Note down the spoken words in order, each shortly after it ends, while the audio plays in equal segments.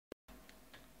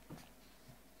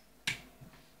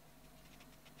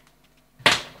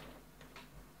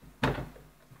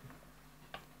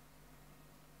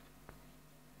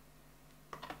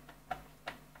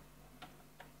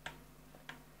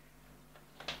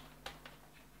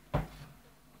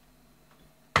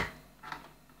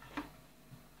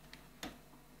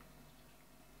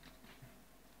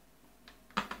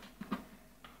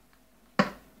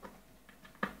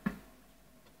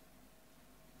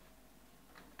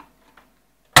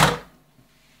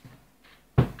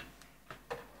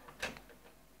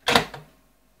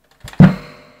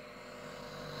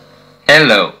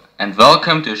Hello and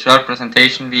welcome to a short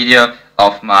presentation video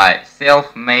of my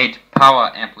self-made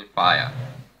power amplifier.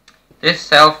 This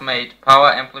self-made power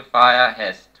amplifier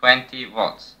has 20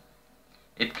 watts.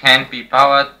 It can be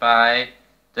powered by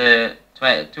the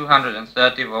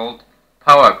 230 volt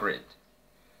power grid.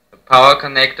 The power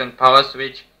connector and power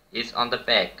switch is on the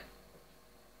back.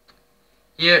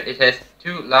 Here it has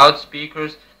two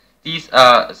loudspeakers. These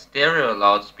are stereo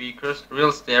loudspeakers,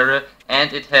 real stereo,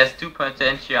 and it has two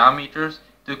potentiometers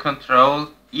to control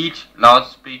each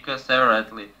loudspeaker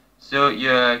separately. So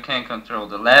you can control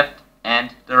the left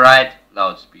and the right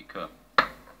loudspeaker.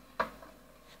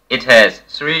 It has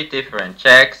three different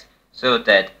jacks so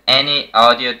that any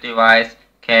audio device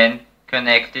can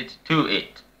connect it to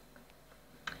it.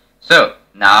 So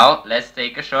now let's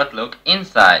take a short look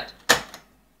inside.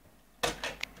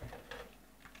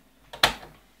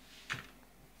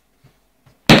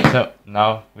 So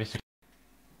now we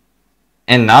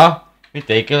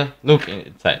take a look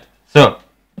inside. So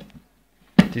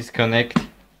disconnect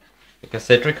the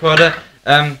cassette recorder.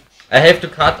 I have to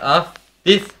cut off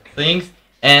these things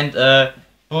and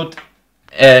put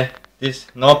this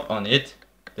knob on it.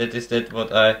 That is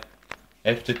what I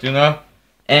have to do now.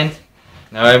 And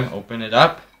now I'm opening it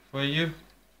up for you.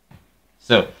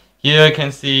 So here you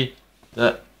can see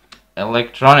the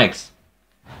electronics.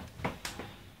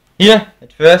 Here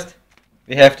at first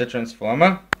we have the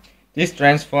transformer. This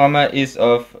transformer is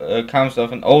comes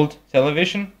of an old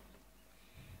television.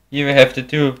 Here we have the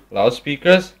two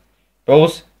loudspeakers.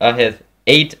 Both have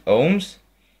 8 ohms.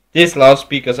 These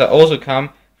loudspeakers are also come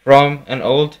from an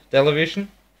old television.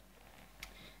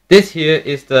 This here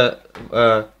is the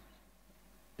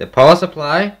power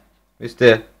supply with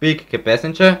the big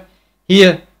capacitor.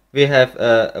 Here we have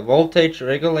a voltage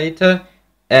regulator.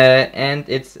 And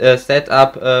it's set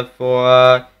up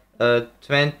for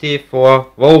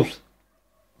 24 volts.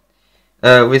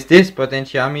 With this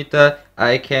potentiometer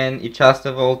I can adjust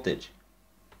the voltage.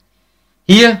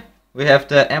 Here we have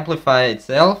the amplifier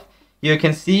itself. You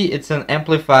can see it's an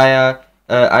amplifier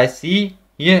IC.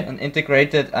 Here an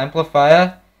integrated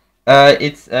amplifier.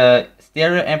 It's a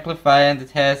stereo amplifier and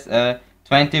it has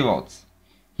 20 watts.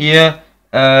 Here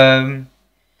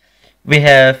we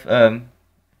have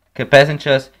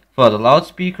capacitors for the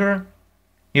loudspeaker.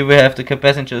 Here we have the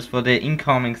capacitors for the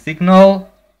incoming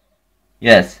signal.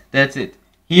 Yes, that's it.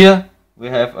 Here we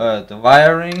have the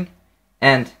wiring,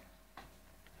 and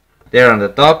there on the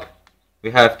top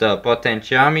we have the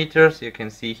potentiometers, you can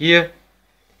see here,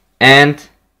 and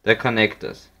the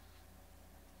connectors.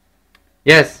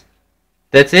 Yes,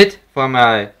 that's it for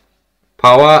my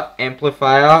power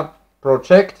amplifier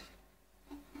project.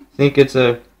 I think it's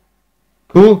a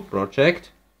cool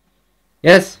project.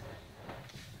 Yes,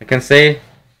 I can say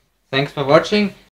thanks for watching.